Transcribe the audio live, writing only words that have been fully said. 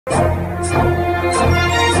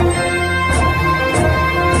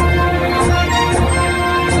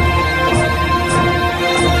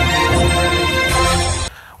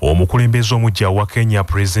Omukulembeze omujja wa Kenya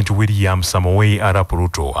President William Samoei Arap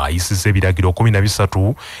Ruto ayisize ebiragiro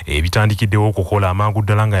 13 ebitandikiddewo okukola amangu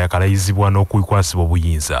ddala nga yakalayizibwa n'okukwasibwa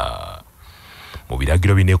obuyinza. Mu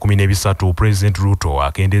biragiro bino 13 President Ruto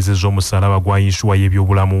akendeezezza omusalaba gwa yinsuwa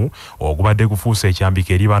y'ebyobulamu ogubadde gufuuse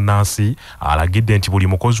ekyambiko eri bannansi, alagidde nti buli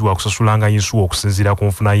mukozi wa kusasulanga yinsuwa okusinziira ku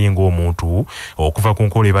nfuna ye ng'omuntu okuva ku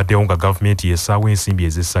nkola ebaddewo nga gavumenti yessaawo ensimbi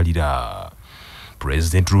ez'essalira.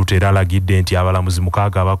 President Ruto era alagidde nti abalamuzi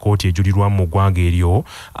 6 aba kkooti ejulirwamu mu ggwanga eryo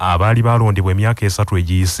abaali balondebwa emyaka 3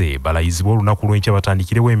 egiyise balayizibwa olunaku lw'enkya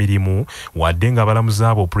batandikirewo emirimu, wadde nga abalamuzi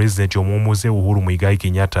abo Pulezidenti omwumuze Uhuru Muigai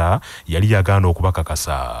Kenyatta yali yagaana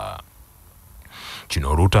okubakakasa.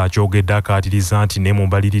 Kino Ruto akyogedde akaatiriza nti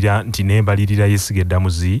n'embalirira y'essiga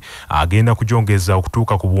eddamuzi agenda kugyongeza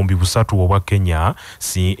okutuuka ku buwumbi 3 obwa Kenya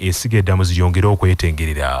si essiga eddamuzi yongere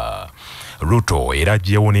okwetengerera. Ruto era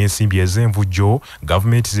aggyewo n'ensimbi ez'envujjo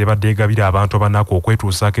gavumenti ze badde egabira abantu abanaku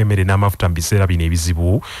okwetuusaako emmere n'amafuta mu biseera bino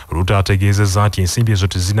ebizibu. Ruto ategeezezza nti ensimbi ezo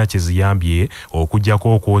tezirina kye ziyambye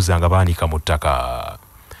okuggyako okwoza nga baanika mu ttaka.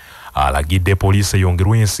 Alagidde poliisi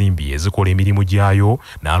eyongerwa ensimbi ezikola emirimu gyayo,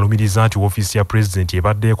 n'alumiriza nti woofiisi ya pulezidenti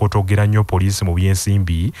ebadde ekotogera nnyo poliisi mu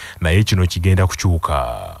by'ensimbi, naye kino kigenda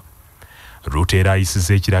kukyuka. Ruto era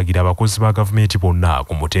ayisiza ekiragira abakozi ba gavumenti bonna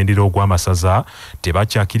ku mutendera ogw'amasaza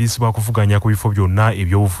tebakyakirizibwa kuvuganya ku bifo byonna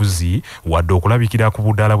eby'obufuzi wadde okulabikira ku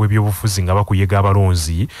budaala bw'ebyobufuzi nga bakuyega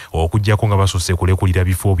abalonzi okuggyako nga basoose kulekulira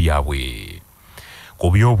bifo byabwe. Ku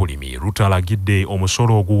by'obulimi, Ruto alagidde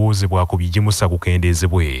omusolo oguwoozebwa ku bigimusa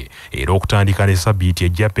gukendeezebwe era okutandika ne sabbiiti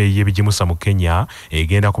ejja peeyi y'ebigimusa mu Kenya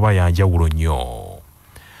egenda kuba ya njawulo nnyo.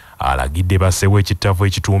 Alagidde basewo ekittavvu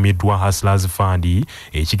ekituumiddwa Hustlers Fund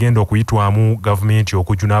ekigenda okuyitwamu gavumenti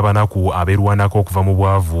okujuna abanaku abeerwanako okuva mu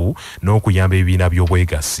bwavu n'okuyamba ebibiina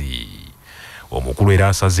by'obwegassi. Omukulu era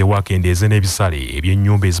asazeewo akendeeze n'ebisale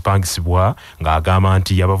eby'ennyumba ezipangisibwa ng'agamba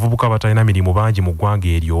nti abavubuka batalina mirimu bangi mu ggwanga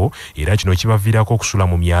eryo era kino kibaviirako okusula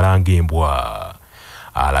mu myala ng'embwa.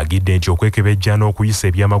 Alagidde nti okwekebejja n'okuyisa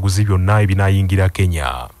ebyamaguzi byonna ebinaayingira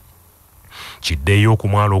Kenya kiddeeyo ku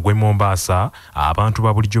mwalo ogw'e Mombasa abantu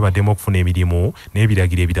ba bulijjo baddemu okufuna emirimu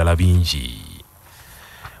n'ebiragiro ebirala bingi.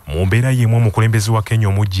 Mu mbeera y'emu omukulembeze wa Kenya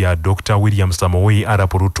omujja Dr. William Samoei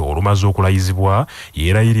Arap Ruto olumaze okulayizibwa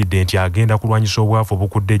yeerayiridde nti agenda kulwanyisa obwavu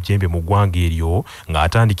obukudde ejjembe mu ggwanga eryo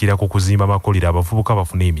ng'atandikira ku kuzimba amakolero abavubuka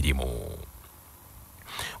bafune emirimu.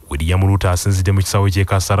 William Ruto asinzidde mu kisaawe ky'e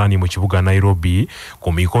Kasarani mu kibuga Nairobi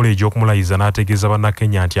ku mikolo egy'okumulayiza n'ategeeza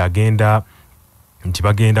bannakenya nti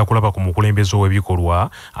bagenda kulaba ku mukulembeze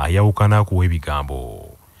w'ebikolwa ayawukana ku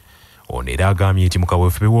w'ebigambo. Ono era agambye nti mu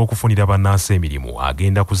kaweefube w'okufunira bannansi emirimu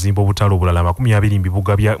agenda kuzimba obutale obulala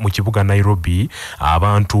 20 mu kibuga Nairobi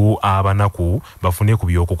abantu abanaku bafune ku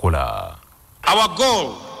by'okukola. Our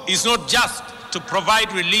goal is not just to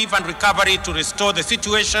provide relief and recovery to restore the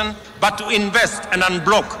situation, but to invest and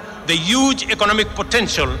unblock the huge economic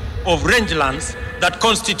potential of rangelands that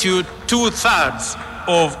constitute 2/3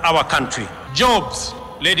 of our country. Jobs,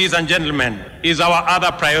 ladies and gentlemen, is our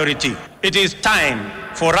other priority. It is time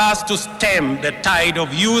for us to stem the tide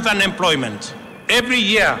of youth unemployment. Every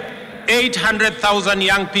year, 800,000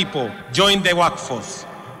 young people join the workforce,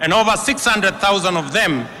 and over 600,000 of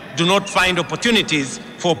them do not find opportunities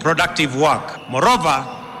for productive work. Moreover,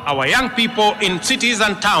 our young people in cities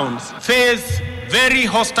and towns face very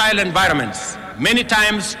hostile environments, many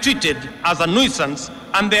times treated as a nuisance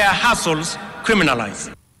and their hassles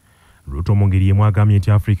criminalized. Ruto mu ngeri emu agambye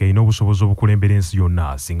nti Afrika erina obusobozi obukulembera ensi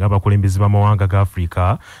yonna singa abakulembeze b'amawanga ga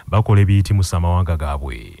Afrika bakola ebiyitimusa amawanga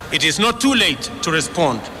gaabwe. It is not too late to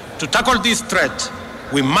respond. To tackle this threat,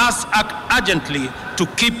 we must act urgently to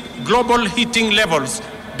keep global heating levels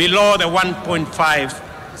below the 1.5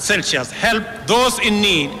 Celsius, help those in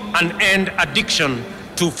need and end addiction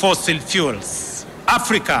to fossil fuels.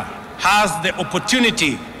 Africa has the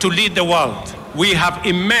opportunity to lead the world. We have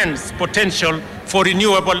immense potential for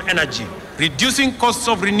renewable energy. Reducing costs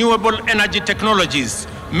of renewable energy technologies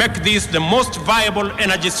make this the most viable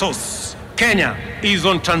energy source. Kenya is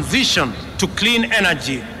on transition to clean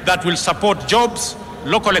energy that will support jobs,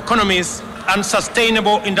 local economies, and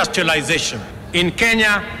sustainable industrialization. In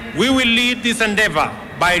Kenya, we will lead this endeavor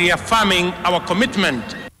by reaffirming our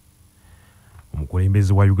commitment.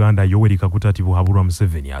 Omukulembeze wa Uganda Yoweri Kaguta Tibuhaburwa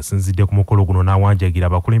Museven asinzidde ku mukolo guno n'awanjagira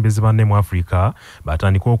abakulembeze banne mu Afrika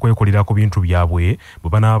batandika okwekolera ku bintu byabwe bwe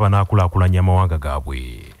banaaba n'akulaakulanya amawanga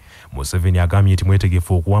gaabwe. Museven agambye nti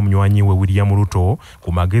mwetegefu okuwa munywanyi we William Ruto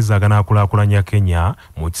ku magezi aganaakulaakulanya Kenya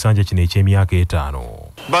mu kisanja kino eky'emyaka 5.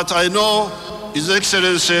 But I know His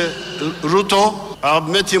Excellency Ruto. I've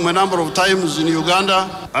met him a number of times in Uganda,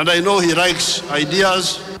 and I know he likes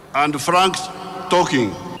ideas and frank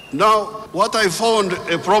talking. Now, what I found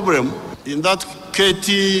a problem in that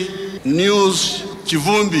KT News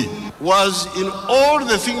Chivumbi was in all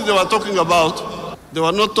the things they were talking about, they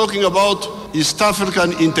were not talking about East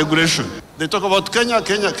African integration. They talk about Kenya,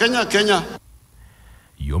 Kenya, Kenya, Kenya.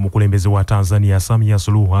 Omukulembeze wa Tanzania Samia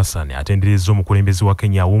Suluhu Hassan atendereza omukulembeze wa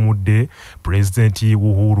Kenya Awadde President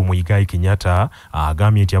Uhuru Muigai Kenyatta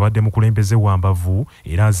agambye nti abadde mukulembeze wa mbavu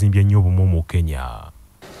era azimbye nnyo obumu mu Kenya.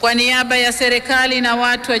 Kwa niaba ya serikali na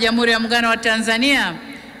watu wa Jamhuri ya Muungano wa Tanzania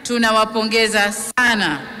tunawapongeza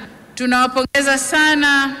sana. Tunawapongeza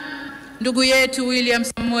sana ndugu yetu William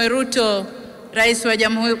Samoei Ruto, Rais wa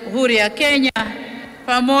Jamhuri ya Kenya,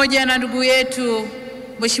 pamoja na ndugu yetu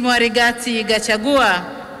Mheshimiwa Rigathi Gachagua,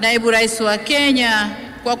 Naibu Rais wa Kenya,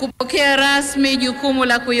 kwa kupokea rasmi jukumu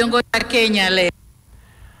la kuiongoza Kenya leo.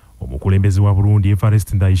 Omukulembeze wa Burundi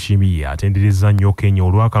Evariste Ndayishimiye atendereza nnyo Kenya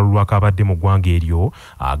olw'akalulu akabadde mu ggwanga eryo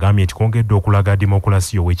agambye nti kongedde okulaga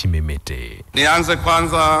demokrasia ow'ekimemete. Nianze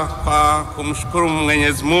kwanza kwa kumshukuru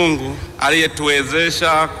Mwenyezi Mungu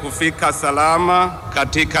aliyetuwezesha kufika salama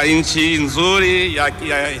katika nchi nzuri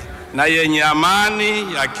na yenye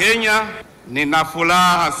amani ya Kenya. Nina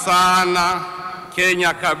furaha sana.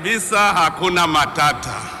 Kenya kabisa hakuna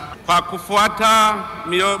matata. Kwa kufuata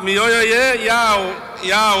mioyo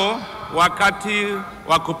yao wakati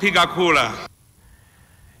wa kupiga kura.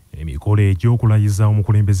 Emikolo egy'okulayiza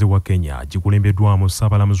omukulembeze wa Kenya gikulembeddwamu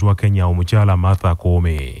Ssaabalamuzi wa Kenya omukyala Martha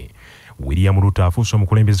Koome. William Ruto afuuse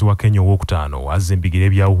omukulembeze wa Kenya owokutaano azza embigire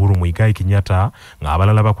bya Uhuru Muigai Kenyatta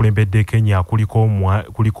ng'abalala bakulembedde Kenya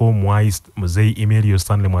kuliko Muzeyi Emilio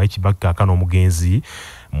Stanley Mwai Kibaki kaakano omugenzi,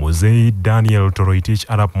 Muzeyi Daniel Toroitich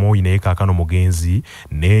Arap Moi naye kaakano omugenzi,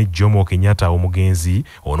 ne Jomo Kenyatta omugenzi,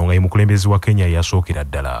 ono nga ye mukulembeze wa Kenya yasookera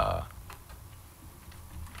ddala.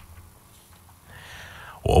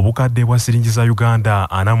 Obukadde bwa siringi za Uganda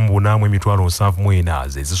 44,740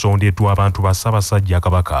 ze zisondeddwa abantu ba Ssaabasajja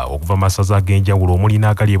Kabaka okuva masaza ag'enjawulo omuli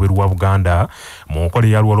n'agali ebweru wa Buganda mu nkola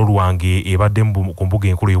ya Lwalo Lwange ebadde ku mbuga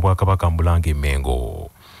enkulu y'Obwakabaka mu Bulange e Mengo.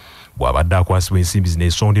 Bw'abadde akwasibwa ensimbi zino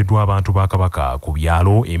esondeddwa abantu ba Kabaka ku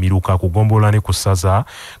byalo, Emiruka, ku Ggombolola ne ku Ssaza,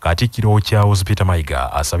 Katikkiro Charles Peter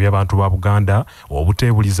Mayiga asabye abantu ba Buganda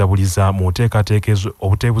obuteebulizabuliza mu nteekateeka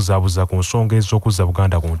obuteebuzaabuza ku nsonga ez'okuzza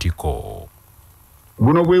Buganda ku ntikko.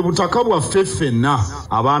 Buno bwe butaka bwaffe ffenna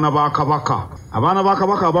abaana ba Kabaka. Abaana ba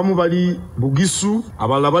Kabaka abamu bali Bugisu,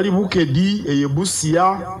 abalala bali Bukedi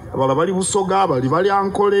Busia, abalala bali Busoga, bali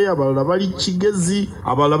Ankole, abalala bali Kigezi,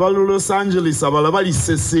 abalala bali Los Angeles, abalala bali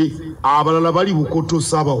Sese, abalala bali Bukoto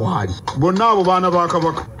Saabawaali. Bonna abo baana ba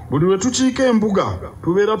Kabaka. Buli lwe tukiika embuga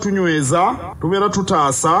tubeera tunyweza, tubeera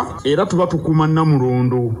tutaasa era tuba tukuuma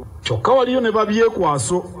Namulondo. Kyokka waliyo ne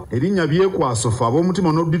babyekwaso, erinnya byekwaso ffe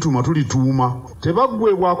ab'omutima n'oddituma tulituuma.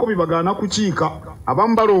 Tebaggwebwako bibagaana kukiika.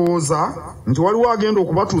 Abamu balowooza nti waliwo agenda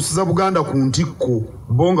okubatuusiza Buganda ku ntikko,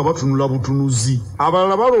 bo nga batunula butunuzi.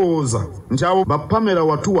 Abalala balowooza nti abo Bapamela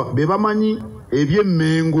Watuwa be bamanyi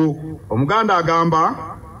eby'emmengo. Omuganda agamba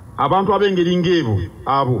abantu ab'engeri ng'ebo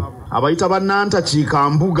abo abayita bannanta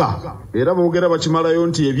kiikambuga, era boogera bakimalayo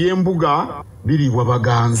nti eby'embuga biribwa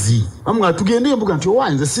baganzi. Bamwe tugende embuga nti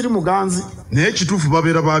owanze siri muganzi, naye kituufu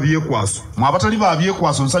babeera babyekwaso. Mu abatali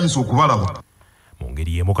babyekwaso nsanyusa okubalaba. Mu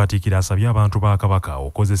ngeri y'emu Katikkiro asabye abantu ba Kabaka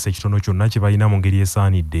okozesa ekitono kyonna kye balina mu ngeri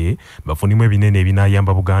esaanidde bafunimu ebinene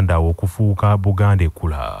ebinaayamba Buganda okufuuka Buganda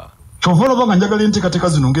ekkula. Kyova olaba nga njagala enteekateeka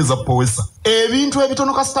zino ng'eza Powosa. Ebintu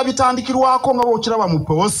ebitono kasita bitandikirwako nga bw'okiraba mu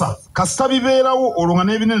Powosa, kasita bibeerawo olwo nga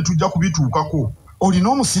n'ebinene tujja kubituukako. Olina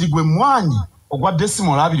omusiri gw'emmwanyi ogwa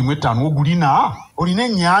decimal 25 ogulina, olina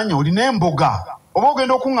ennyaanya, olina emboga. Oba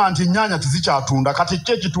ogenda okuŋŋa nti ennyaanya tizikyatunda, kati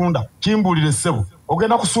kye ekitunda kimbuulire ssebo.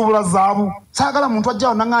 Ogenda kusuubula zaabu. Saagala muntu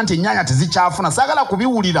ajjawo nanga nti ennyaanya tizikyafuna, saagala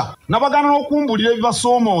kubiwulira. Nabagana n'okumbuulira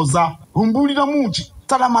ebibasoomooza. Ombuuliramu nti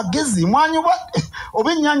tala magezi mwanyi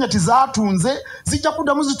oba ennyaanya tizaatunze zijja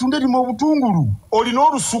kuddamu zitunde erimu obutungulu. Olina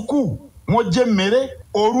olusuku mw'ojja emmere,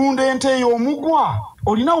 olunda ente ey'omugwa,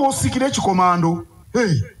 olina w'osikira ekikomando.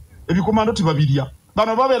 Ebikomando tibabirya.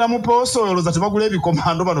 Bano babeera mu Powosa oyolooza tebagula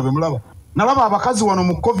ebikomando bano be mulaba. Nalaba abakazi wano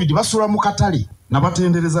mu COVID basula mu katale,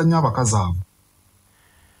 nabatendereza nnyo abakazi abo.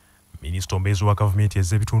 Minisita ombeezi wa gavumenti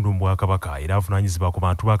ez'ebitundu mu Bwakabaka era avunaanyizibwa ku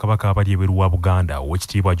bantu ba Kabaka abali ebweru wa Buganda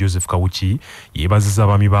Oweekitiibwa Joseph Kawuki yeebazizza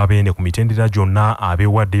abaami b'Abeene ku mitendera gyonna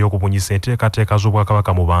abeewaddeyo okubunyisa enteekateeka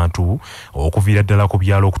z'Obwakabaka mu bantu okuviira ddala ku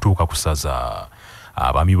byalo okutuuka ku ssaza.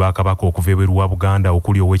 Abaami ba Kabaka okuva ebweru wa Buganda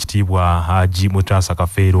okuli Oweekitiibwa Haji Mutaasa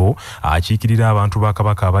Kafeero akiikirira abantu ba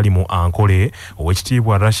Kabaka abali mu Ankole,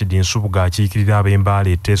 Oweekitiibwa Rashid Nsubuga akiikirira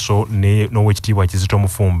ab'Embaale Teso n'Oweekitiibwa Kizito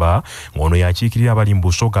Mufumba, ng'ono yakiikirira abali mu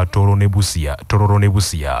Busoga Tororo ne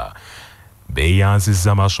Busia.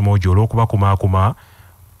 Beeyanzizza Maso olw'okubakumaakuma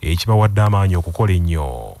ekibawadde amaanyi okukola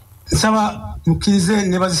ennyo. Nsaba mukkirize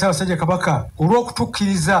ne bazisa Ssaabasajja Kabaka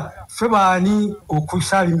olw'okutukkiriza ffe baani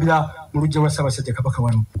okusaalimbira mu luggya lwa Ssaabasajja Kabaka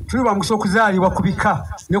wano. Tuli ba mukisa okuzaalibwa ku bika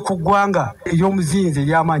ne ku ggwanga ery'omuzinzi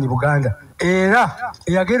ery'amaanyi Buganda. Era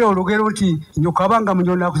eyagera olugero nti nnyoko abanga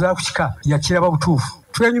munyona akuzaala ku kika yakiraba butuufu.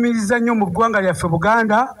 Twenyumiriza nnyo mu ggwanga lyaffe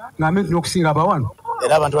Buganda ng'amenti n'okusinga abawano.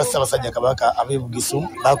 Era abantu ba Ssaabasajja Kabaka ab'ebugisu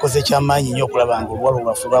bakoze ekyamaanyi nnyo okulaba nga oluwalo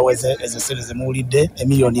lwaffe lwaweze ezo ssente ze muwulidde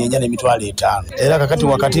 $4,450,000. Era kakati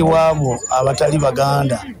wakati waabo abatali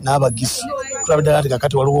Baganda n'abagisu tulabye ddala nti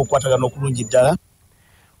kakati waliwo okukwatagana okulungi ddala.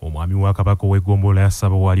 Omwami wa Kabaka ow'eggombolola ya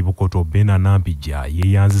Ssaabawaali Bukoto Bena Nampijja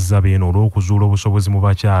yeeyanzizza beeno olw'okuzuula obusobozi mu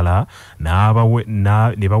bakyala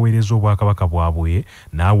ne baweereza obwakabaka bwabwe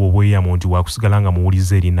naawe obweyamu nti waakusigala nga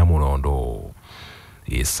muwuliza eri Namulondo.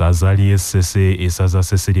 Essaza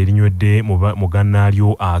Ssese lye mu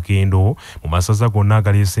gannaalyo Akendo mu masaza gonna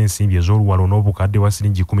agaleese ensimbi ez'oluwalo n'obukadde wa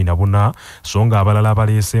siringi 14, so nga abalala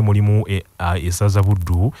abaleese mulimu essaza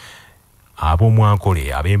Buddu, ab'omu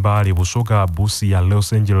Ankole, ab'Embaale, Busoga, Busia,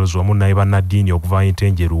 Los Angeles wamu naye bannaddiini okuva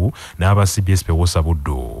Entenjeru n'aba CBS Pewosa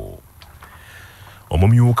Buddu.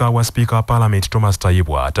 Omumyuka wa Speaker wa Parliament Thomas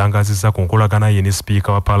Tayibwa atangazizza ku nkolagana ye ne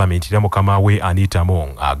Speaker wa Parliament era mukama we Anita Mong,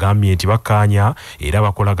 agambye nti bakkaanya era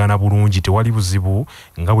bakolagana bulungi, tewali buzibu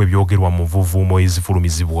nga bwe byogerwa mu nvuvuumo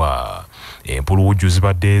ezifulumizibwa. Empuluwujju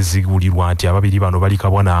zibadde zigulirwa nti ababiri bano baliko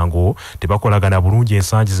bwanango tebakolagana bulungi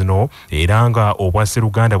ensangi zino, era nga obwa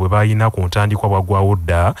Sseruganda bwe bayina ku ntandikwa bwaggwawo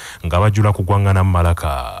dda nga bajula kugwaŋŋana mu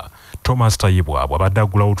Malaka. Thomas Tayibwa bw'abadde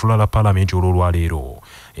aggula olutula Parliament olw'olwaleero.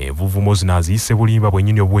 Envuvuumo zino aziyise bulimba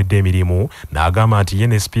bwennyini obuwedde emirimu, n'agamba nti ye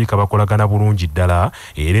ne Speaker bakolagana bulungi ddala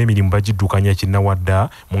era emirimu bagiddukanya kinnawadda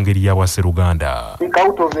mu ngeri ya Bwasseruganda.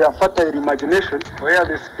 Out of their fertile imagination where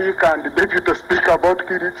the Speaker and the Deputy Speaker about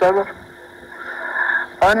kill each other.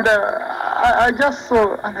 And I just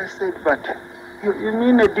saw and I said, but you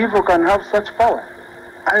mean a devil can have such power?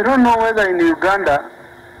 I don't know whether in Uganda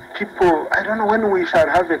people, I don't know when we shall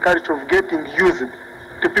have a culture of getting used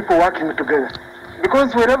to people working together.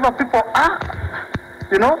 Because wherever people are,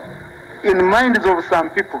 you know, in minds of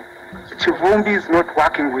some people, Chivumbi is not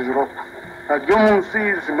working with rope.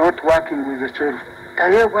 Jomunsi is not working with the children.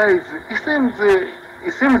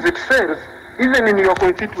 It seems it fails, even in your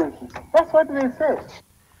constituency. That's what they say.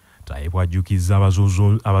 Tayibwa ajjukizza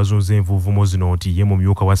abazunze envuvuumo zino nti ye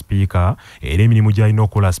mumyuka wa Speaker era emirimu gy'alina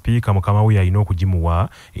okukola Speaker mukama we alina okugimuwa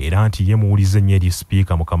era nti ye muwulize nnyo eri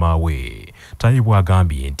Speaker mukama we. Tayibwa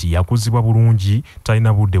agambye nti yakuzibwa bulungi,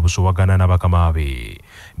 talina budde busobagana na bakama be.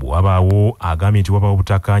 Bw'abaawo agambye nti wabaawo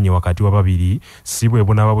butakkaanye wakati wa babiri si bwe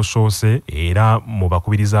bunaaba busoose, era mu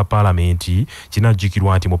bakubiriza Paalamenti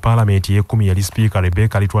kinajjukirwa nti mu Paalamenti y'e10 yali Speaker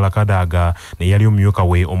Rebecca Litwala Kadaga ne yali omumyuka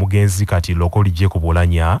we omugenzi kati Lokoli Jacob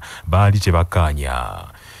Oulanyah baali tebakkaanya.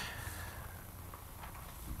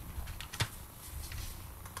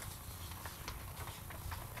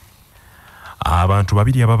 Abantu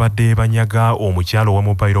babiri ababadde banyaga omukyalo wa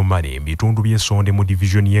mobile money mu bitundu by'Essonde mu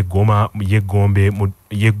division y'Eggoma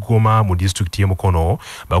mu district y'e Mukono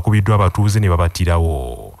bakubiddwa abatuuze ne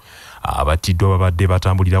babattirawo. Abattiddwa babadde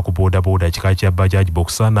batambulira ku bodaboda kika kya Bajaj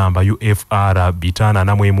Boxer namba UFR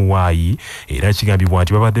 541Y era kigambibwa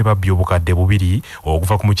nti babadde babbye obukadde bubiri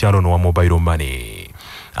okuva ku mukyalo no wa mobile money.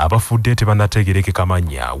 Abafudde tebannategerekeka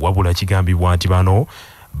mannya wabula kigambibwa nti bano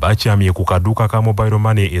bakyamye ku kaduuka ka mobile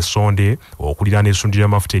money Essonde okulira n'essundiro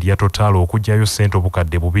ly'amafuta erya Total okugyayo ssente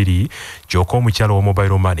obukadde bubiri, kyokka omukyalo wa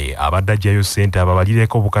mobile money abadde aggyayo ssente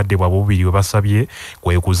ababalireko obukadde bwabwe bubiri bwe basabye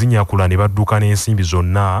kwe kuzinyakula ne badduka n'ensimbi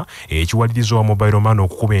zonna, ekiwaliriza wa mobile money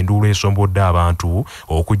okukuba enduulu esombodde abantu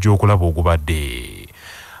okujja okulaba ogubadde.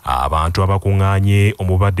 Abantu abakuŋŋaanye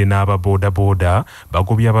omubadde n'ababodaboda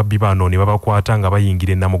bagobye ababbi bano ne babakwata nga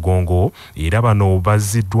bayingira Namugongo, era bano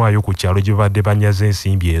bazziddwayo ku kyalo gye babadde banyaze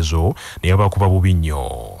ensimbi ezo ne babakuba bubi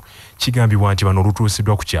nnyo. Kigambibwa nti bano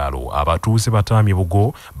olutuusiddwa ku kyalo abatuuze bataamye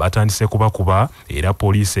bugo batandise kubakuba era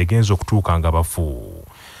poliisi egenza okutuuka nga bafu.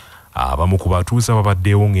 Abamu ku batuuze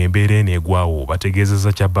babaddeewo ng'embeera eneegwawo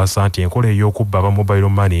bategeezezza Kyabasa nti enkola ey'okubba aba mobile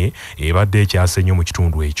money ebadde ekyase nnyo mu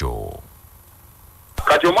kitundu ekyo.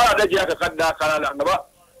 Kati omwana adajja akakadde akalala nga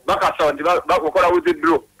bakasaba nti bakola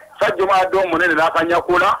withdraw. Sajja omwana adde omunene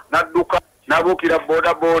n'akanyakula n'adduka n'abuukira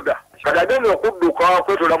bodaboda. Kati agenda okudduka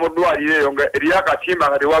kwetola mu ddwaliro eyo nga eriyo akatimba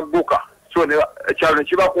nga tewagguka. So ekyalo ne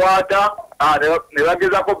kibakwata ne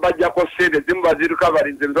bagezako bajjako ssente zimu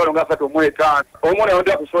bazirikavarinze emitwalo nga 35 omu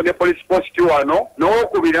nayondera kusonda police post wano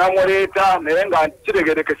n'owokubiri namuleeta naye nga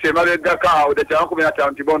kitegeerekese emabeggako awo tekyama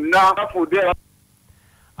 15 nti bonna bafudde.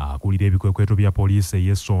 Akulira ebikwekweto bya poliisi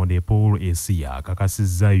ey'Essonde Paul Esia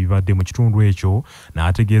akakasizza ebibadde mu kitundu ekyo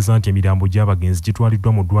n'ategeeza nti emirambo gy'abagenzi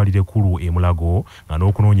gitwaliddwa mu ddwaliro ekkulu e Mulago nga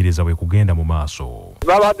n'okunoonyereza bwe kugenda mu maaso.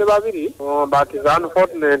 Babadde babiri but is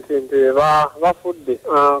unfortunate nti bafudde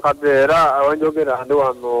kabeera awenjogera ndi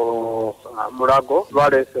wano Mulago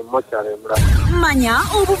baleese mochari Mulago. Manya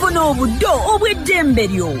obuvuna obuddo obw'eddembe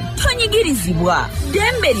lyo tonyigirizibwa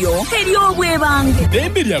ddembe lyo ery'obwebange.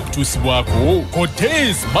 Ddembe lyakutuusibwako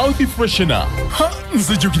Cortez Mouth Freshener.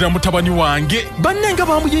 Nzijukira mutabani wange bannenga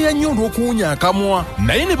bamuyeya nnyo olw'okuwunya akamwa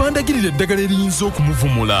naye ne bandagirira eddagala eriyinza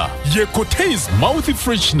okumuvumula ye Cortez Mouth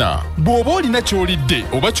Freshener. Bw'oba olina ky'olidde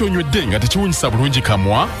oba ky'onywedde nga tekiwunyisa bulungi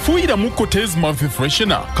kamwa fuuyiramu Cortez Mouth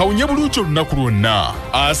Freshener kawunye bulungi olunaku lwonna.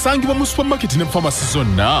 Asangibwa mu supermarket ne pharmacy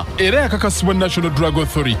zonna era yakakasibwa National Drug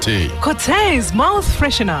Authority. Cortez Mouth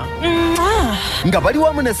Freshener. Nga bali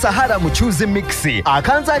wamu ne Sahara mu Choose Mix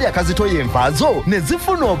akanzaali akazitoya envaazo ne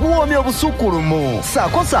zifuna obuwoomi obusukulumu.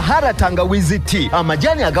 Saako Sahara tangawizi tea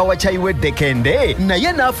amajani agawa chayiwedde kende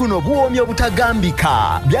naye n'afuna obuwoomi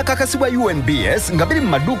obutagambika. Byakakasibwa UNBS nga biri mu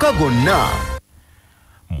maduuka gonna.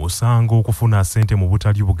 Musango okufuna ssente mu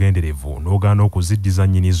butali bugenderevu n'ogaana okuziddiza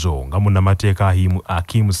nnyinizo nga munnamateeka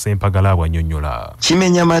Hakimu Ssempagala bw'annyonnyola.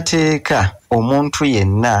 Kimenya mateeka omuntu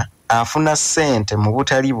yenna afuna ssente mu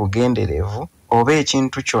butali bugenderevu oba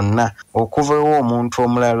ekintu kyonna okuvawo omuntu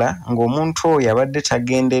omulala ng'omuntu oyo abadde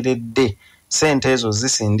tagenderedde ssente ezo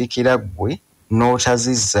zisindikira ggwe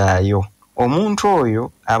n'otazizzaayo. Omuntu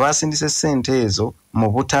oyo aba asindise ssente ezo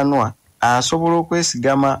mu butanwa asobola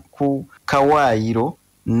okwesigama ku kawaayiro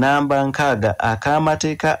namba 6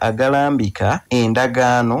 ak'amateeka agalambika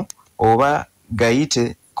endagaano oba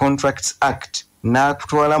gayite Contracts Act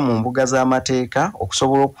n'akutwala mu mbuga z'amateeka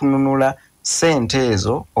okusobola okununula ssente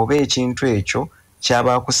ezo oba ekintu ekyo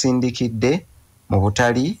kyaba akusindikidde mu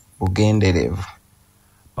butali bugenderevu.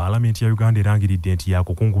 Paalamenti ya Uganda erangiridde nti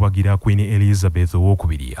yakukungubagira Queen Elizabeth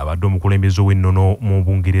II abadde omukulembeze w'ennono mu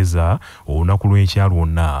Bungereza olunaku lw'enkya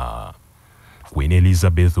lwonna. Queen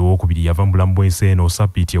Elizabeth II yava mu bulamu bw'ensi eno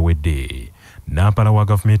Ssabbiiti ewedde. Nampala wa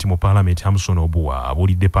gavumenti mu Paalamenti Hamson Obuwa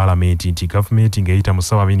abuulidde Paalamenti nti gavumenti ng'eyita mu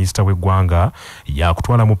Ssaabaminisita w'eggwanga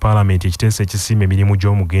yakutwala mu Paalamenti ekiteeso ekisiima emirimu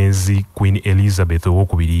gy'omugenzi Queen Elizabeth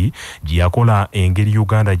II gye yakola engeri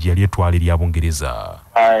Uganda gye yali ettwala erya Bungereza.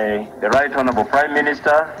 I, the Right Honourable Prime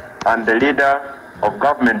Minister and the leader of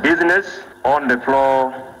government business on the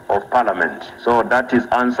floor of Parliament. So that is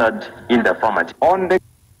answered in the affirmative. On the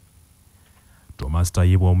Thomas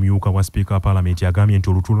Tayebwa omumyuka wa Speaker wa Paalamenti agambye nti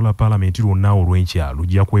olutuulo lwa Paalamenti lwonna olw'enkya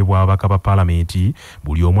lujja kuweebwa ababaka ba Paalamenti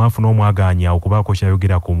buli omu afuna omwagaanya okubaako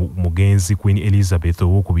kyayogera ku mugenzi Queen Elizabeth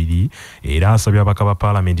II era asabye ababaka ba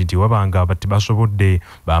Paalamenti nti wabanga basobodde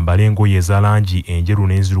bambale engoye eza langi enjeru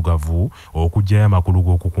n'enzirugavu okuggyayo amakulu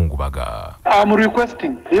g'okukungubaga. I'm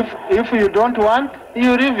requesting if you don't want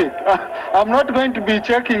you leave it. I'm not going to be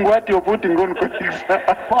checking what you're putting on colleagues.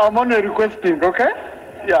 I'm only requesting, okay?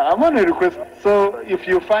 Yeah, I'm on a request. So if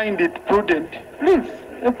you find it prudent, please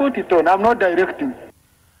put it on. I'm not directing.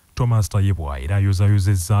 Thomas Tayebwa era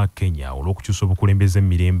ayozaayozezza Kenya olw'okukyusa obukulembeze mu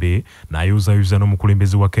mirembe n'ayozaayuza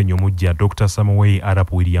n'omukulembeze wa Kenya omujja Dr. Samuel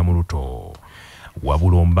Arap William Ruto.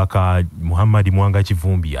 Wabula omubaka Muhammad Mwanga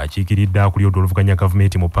Kivumbi akiikiridde akulira oluvuganya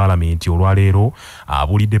gavumenti mu Paalamenti olwaleero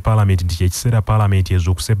abuulidde Paalamenti nti ekiseera Paalamenti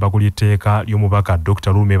ez'okusebba ku ly'etteeka ly'omubaka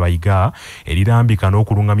Dr. Lume Bayiga erirambika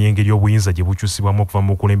n'okulungamya engeri obuyinza gye bukyusibwamu okuva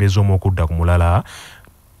mu bukulembeze omu okudda ku mulala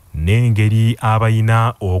n'engeri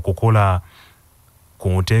abayina okukola ku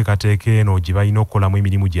nteekateeka eno gye balina okukolamu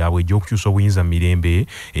emirimu gyabwe egy'okukyusa obuyinza mu mirembe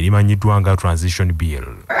erimanyiddwa nga Transition Bill.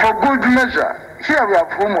 For good measure, here we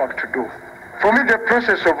have homework to do. For me, the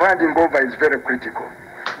process of handing over is very critical.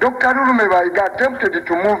 Dr. Lume Bayiga attempted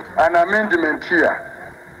to move an amendment here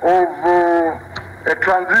of a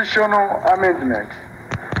transitional amendment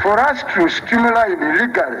for us to stimulate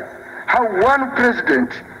illegally how one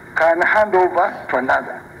president can hand over to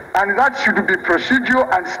another. And that should be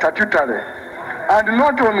procedural and statutory and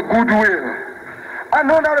not on goodwill.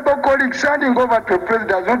 An honorable colleague handing over to a president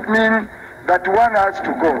does not mean that one has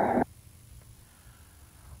to go.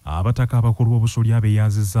 Abataka abakulu b'obusolya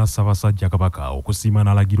abeeyanzizza Ssaabasajja Kabaka okusiima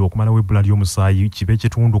n'alagira okumalawo ebbula ly'omusaayi kibe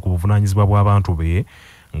kitundu ku buvunaanyizibwa bw'abantu be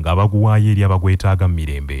nga baguwaayo eri abagwetaaga mu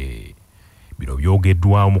mirembe. Bino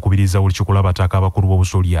byogeddwa omukubiriza olukiiko lw'abataka abakulu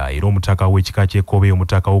b'obusolya era omutaka w'ekika ky'Ekkobe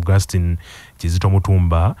omutaka Augustine Kizito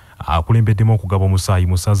Mutumba akulembeddemu okugaba omusaayi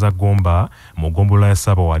mu ssaza Gomba mu ggombolola ya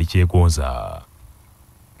Ssaabawaali Kyegonza.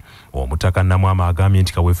 Omutaka Namwama agambye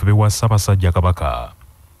nti kaweefube wa Ssaabasajja Kabaka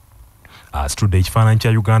asitudde ekifaananyi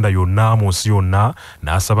kya Uganda yonna mu nsi yonna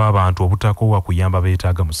n'asaba abantu obutakoowa kuyamba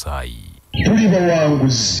beetaaga musaayi. Tuli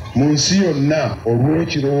bawanguzi mu nsi yonna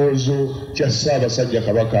olw'ekirowoozo kya Ssaabasajja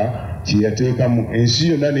Kabaka kye yateekamu. Ensi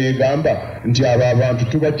yonna n'egamba nti abo abantu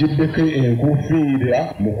tubagiddeko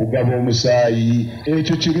enkufiira mu kugaba omusaayi.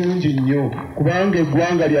 Ekyo kirungi nnyo kubanga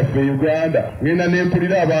eggwanga lyaffe Uganda ngenda ne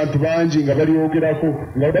mpulira abantu bangi nga balyogerako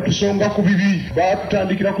nga batusonga ku bibi.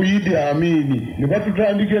 Baatutandikira ku Idi Amini ne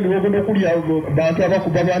batutandikira ne bagenda okulya abantu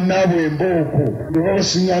abakuba bannaabwe embooko ne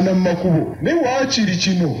babasiŋŋaana mu makubo. Naye waakiri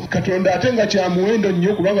kino Katonda ate nga kya muwendo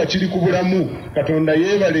nnyo kubanga kiri ku bulamu. Katonda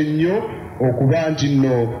yeebale nnyo okuba nti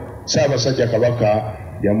nno Ssaabasajja Kabaka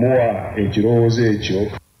yamuwa ekirowoozo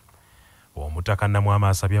ekyo. Omutaka Namwama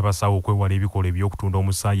asabye abasawo okwewala ebikolwa eby'okutunda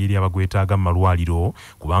omusaayi eri abagwetaaga mu malwaliro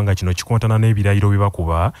kubanga kino kikontana n'ebirayiro bye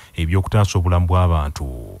bakuba eby'okutaasa obulamu bw'abantu.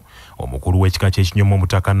 Omukulu w'ekika ky'ekinyoma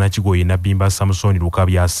Omutaka Nakigoye Nabimba Samusoni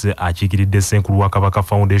Lukabyas akiikiridde Ssenkulu wa Kabaka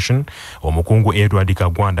Foundation omukungu Edward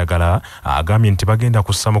Kagwandagala agambye nti bagenda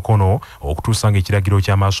kussa mukono okutuusa ng'ekiragiro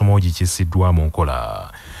ky'amasomo kissiddwa mu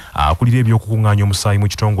nkola. Akulira ebyokukuŋŋaanya omusaayi mu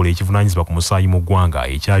kitongole ekivunaanyizibwa ku musaayi mu ggwanga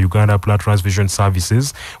ekya Uganda Blood Transfusion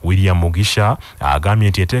Services William Mugisha agambye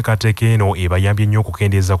nti enteekateeka eno ebayambye nnyo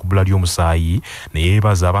okukendeeza ku bbula ly'omusaayi ne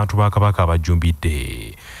yeebaza abantu ba Kabaka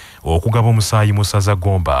abajjumbidde. Okugaba omusaayi mu ssaza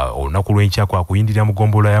Gomba olunaku lw'enkya kwa kuyindira mu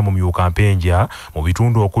ggombolola ya Mumyuka Mpenja mu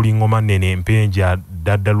bitundu okuli Ngoma Nnene Mpenja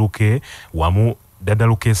Daddaluke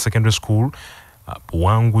Secondary School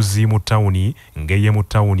Buwanguzi mu ttawuni Ngeye mu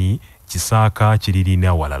ttawuni Kisaaka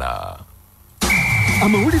Kiririna walala.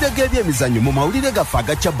 Amawulire g'ebyemizannyo mu mawulire gaffe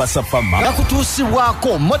agakya Basafama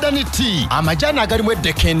gakutuusibwako Modernity amajaani agalimu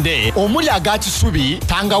eddekende omuli aga kisubi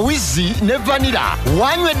tangawizi ne vanira.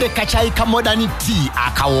 Wanywedde kacaayi ka Modernity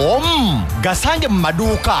akawoomu gasange mu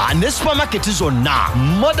maduuka ne supamaketi zonna.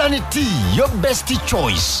 Modernity your best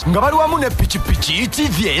choice nga bali wamu ne pikipiki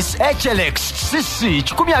TVS HLX CC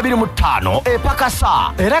 125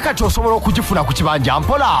 epakasa era kati osobola okugifuna ku kibanja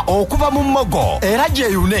mpola okuva mu Mogo era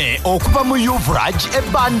gyeyune okuva mu Yuvrage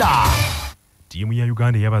ebanda. Tiimu ya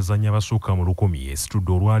Uganda y'abazannyi abasukka mu 1000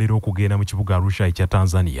 esitudde olwaleero okugenda mu kibuga Arusha ekya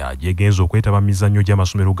Tanzania gyegenza okwetaba mu mizannyo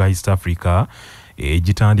gy'amasomero ga East Africa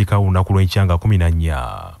egitandika olunaku lw'enkya nga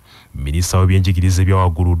 14. Minisita w'ebyenjigiriza ebya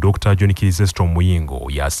waggulu Dr. John Kirizesto Muyingo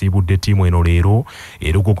yasiibudde ttiimu eno leero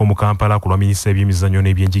eruguko mu Kampala ku lwa minisita eby'emizannyo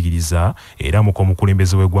n'ebyenjigiriza era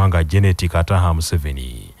mukulembeze w'eggwanga Janet Kataha Museven.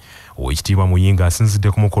 Oweekitiibwa Muyinga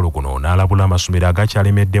asinzidde ku mukolo guno n'alabula amasomero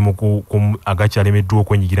agakyalemeddwa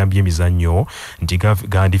okwenyigira mu by'emizannyo nti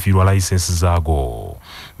gandifiirwa layisensi zaago.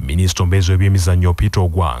 Minisita ombeezi w'ebyemizannyo Peter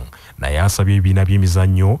Ogwang naye asabye ebibiina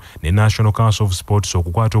by'emizannyo ne National Council of Sports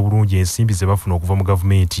okukwata obulungi ensimbi ze bafuna okuva mu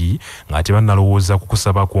gavumenti nga tebannalowooza ku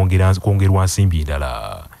kusaba kwongerwa nsimbi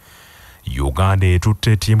ndala. Uganda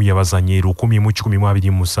etutte ttiimu y'abazannyi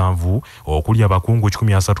 1,127 okuli abakungu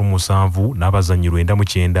 137 n'abazannyi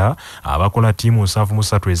 99 abakola ttiimu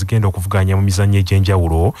 73 ezigenda okuvuganya mu mizannyo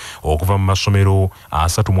egy'enjawulo okuva mu masomero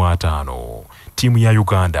 35. Ttiimu ya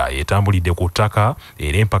Uganda etambulidde ku ttaka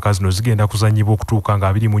era empaka zino zigenda kuzannyibwa okutuuka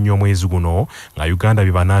nga 24 omwezi guno nga Uganda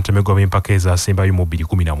be bannantemegwa b'empaka ezaasembayo mu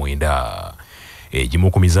 2019.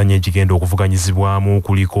 Egimu ku mizannyo egigenda okuvuganyizibwamu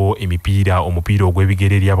kuliko omupiira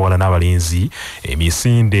ogw'ebigere ery'abawala n'abalenzi,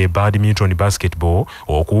 emisinde, badminton, basketball,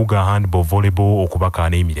 okuwuga handball, volleyball, okubaka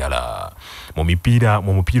n'emirala. Mu mupiira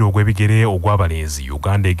ogw'ebigere ogw'abalenzi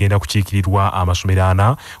Uganda egenda kukiikirirwa amasomero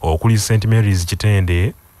 4 okuli St Mary's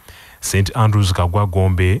Kitende, St Andrews Kagwa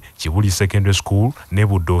Gombe, Kibuli Secondary School ne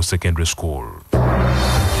Buddo Secondary School.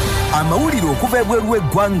 Amawulire okuva ebweru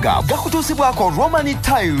w'eggwanga gakutuusibwako Roman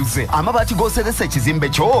Tiles amabaati g'oseresa ekizimbe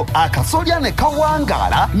kyo akasolya ne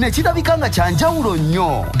kawangaala ne kirabika nga kyanjawulo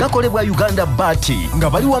nnyo. Gakolebwa Uganda Bati nga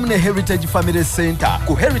bali wamu ne Heritage Family Center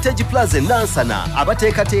ku Heritage Plaza e Nansana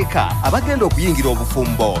abateekateeka abagenda okuyingira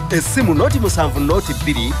obufumbo. Essimu noti 7 noti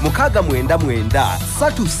 2 699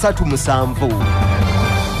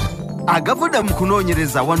 337. Agavuda mu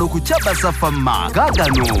kunoonyereza wano ku Basafama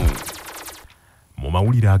gaagano. Mu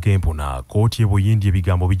mawulire ag'empuna kkooti Buyindi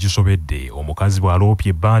ebigambo bigisobedde omukazi bw'aloopye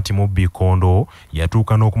ebbaati mu Bikondo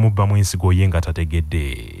yatuuka n'okumubbamu ensigo ye nga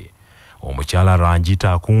tategedde. Omukyala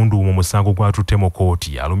Ranjita Akundu mu musango gw'atutte mu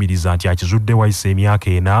kkooti alumiriza nti akizudde wayise emyaka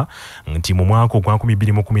 4 nti mu mwaka ogwa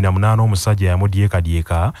 2018 omusajja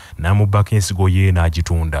yamudyekadyeka n'amubbako ensigo ye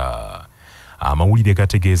n'agitunda. Amawulire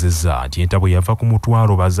gategeezezza nti entabo yava ku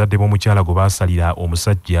mutwalo bazadde b'omukyala gwe baasalira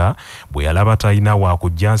omusajja bwe yalaba talina wa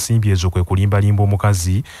kujja nsimbi ezo kwe kulimbalimba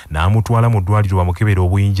omukazi n'amutwala mu ddwaliro bamukebera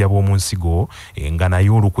obuyinja bw'omu nsigo nga naye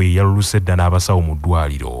olukwe yaluluse edda n'abasawo mu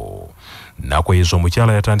ddwaliro. nakwezo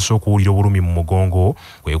omukyala yatandise okuwulira obulumi mu mugongo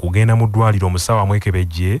kwe kugenda mu ddwaliro omusawo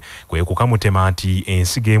amwekebejje kwe kukamutema nti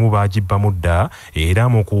ensigo emu baagibba mudda era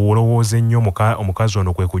mu kulowooza ennyo omukazi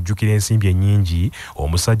ono kwe kujjukira ensimbi ennyingi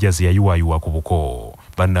omusajja ze yayiwayiwa ku buko.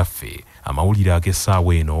 Bannaffe amawulire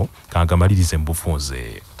ag'essaawa eno kangamalirize mu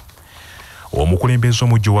bufunze. Omukulembeze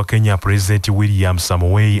omujjo wa Kenya President William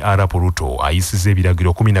Samoei Arap Ruto ayisize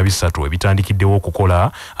ebiragiro 13 ebitandikiddewo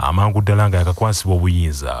okukola amangu ddala nga yakakwasibwa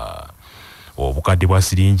obuyinza. Obukadde bwa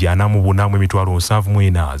siringi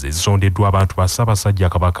 44,740 zisondeddwa abantu ba Ssaabasajja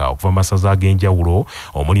Kabaka okuva mu masaza ag'enjawulo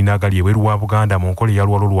omuli n'agali ebweru wa Buganda mu nkola ya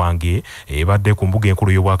Lwalo Lwange ebadde ku mbuga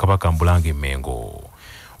enkulu y'Obwakabaka mu Bulange Mmengo.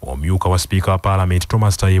 Omyuka wa Speaker wa Parliament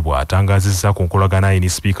Thomas Tayebwa atangazizza ku nkolagana ne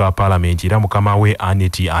Speaker wa Parliament era mukama we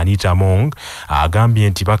Anita Mong agambye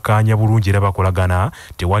nti bakkaanya bulungi era bakolagana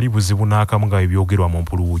tewali buzibu n'akamu nga ebyogerwa mu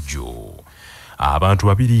mpuluwujjo. Abantu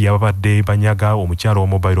babiri ababadde banyaga omukyalo wa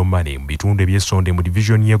mobile money mu bitundu eby'essonde mu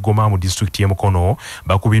division y'e Goma mu district y'e Mukono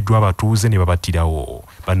bakubiddwa abatuuze ne babattirawo.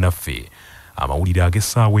 Bannaffe amawulire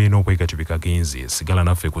ag'essaawa eno bwegatyo bikagenze. Sigala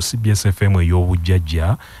naffe ku CBS FM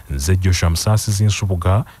ey'obujjajja. Nze Joshua Musaasizi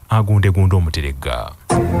Nsubuga agundegunde omuteregga.